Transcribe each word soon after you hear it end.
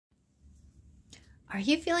Are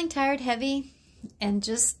you feeling tired, heavy, and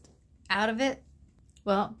just out of it?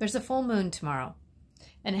 Well, there's a full moon tomorrow,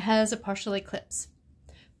 and it has a partial eclipse.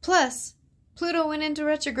 Plus, Pluto went into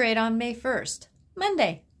retrograde on May 1st,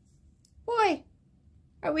 Monday. Boy,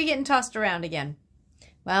 are we getting tossed around again.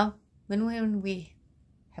 Well, have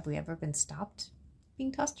we ever been stopped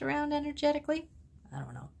being tossed around energetically? I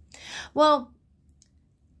don't know. Well,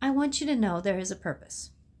 I want you to know there is a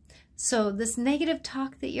purpose. So this negative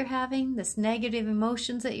talk that you're having, this negative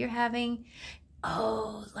emotions that you're having,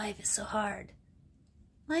 oh, life is so hard.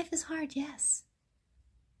 Life is hard, yes.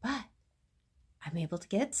 But I'm able to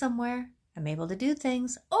get somewhere. I'm able to do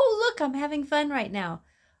things. Oh, look, I'm having fun right now.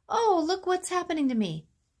 Oh, look what's happening to me.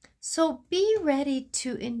 So be ready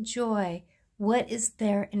to enjoy what is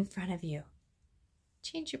there in front of you.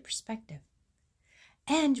 Change your perspective.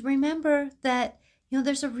 And remember that,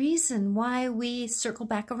 there's a reason why we circle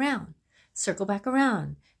back around,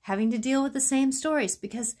 having to deal with the same stories,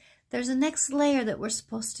 because there's a next layer that we're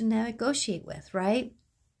supposed to negotiate with, right?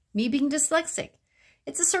 Me being dyslexic,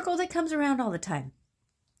 it's a circle that comes around all the time.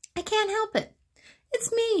 I can't help it. It's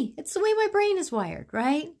me. It's the way my brain is wired,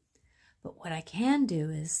 right? But what I can do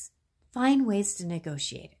is find ways to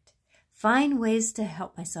negotiate it, find ways to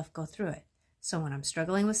help myself go through it. So when I'm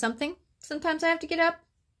struggling with something, sometimes I have to get up,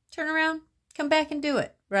 turn around, come back and do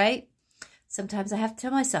it, right? Sometimes I have to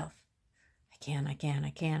tell myself, I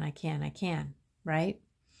can, right?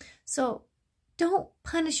 So don't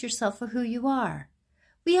punish yourself for who you are.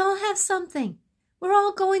 We all have something. We're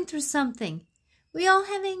all going through something. We all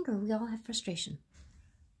have anger. We all have frustration.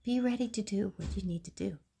 Be ready to do what you need to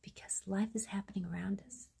do, because life is happening around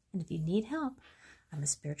us. And if you need help, I'm a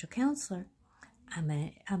spiritual counselor. I'm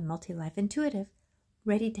a multi-life intuitive,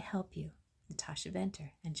 ready to help you. Natasha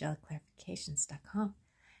Venter, AngelicClarifications.com.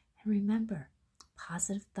 And remember,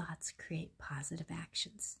 positive thoughts create positive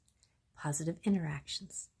actions, positive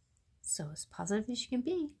interactions. So as positive as you can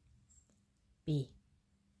be,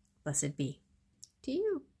 blessed be to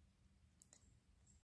you.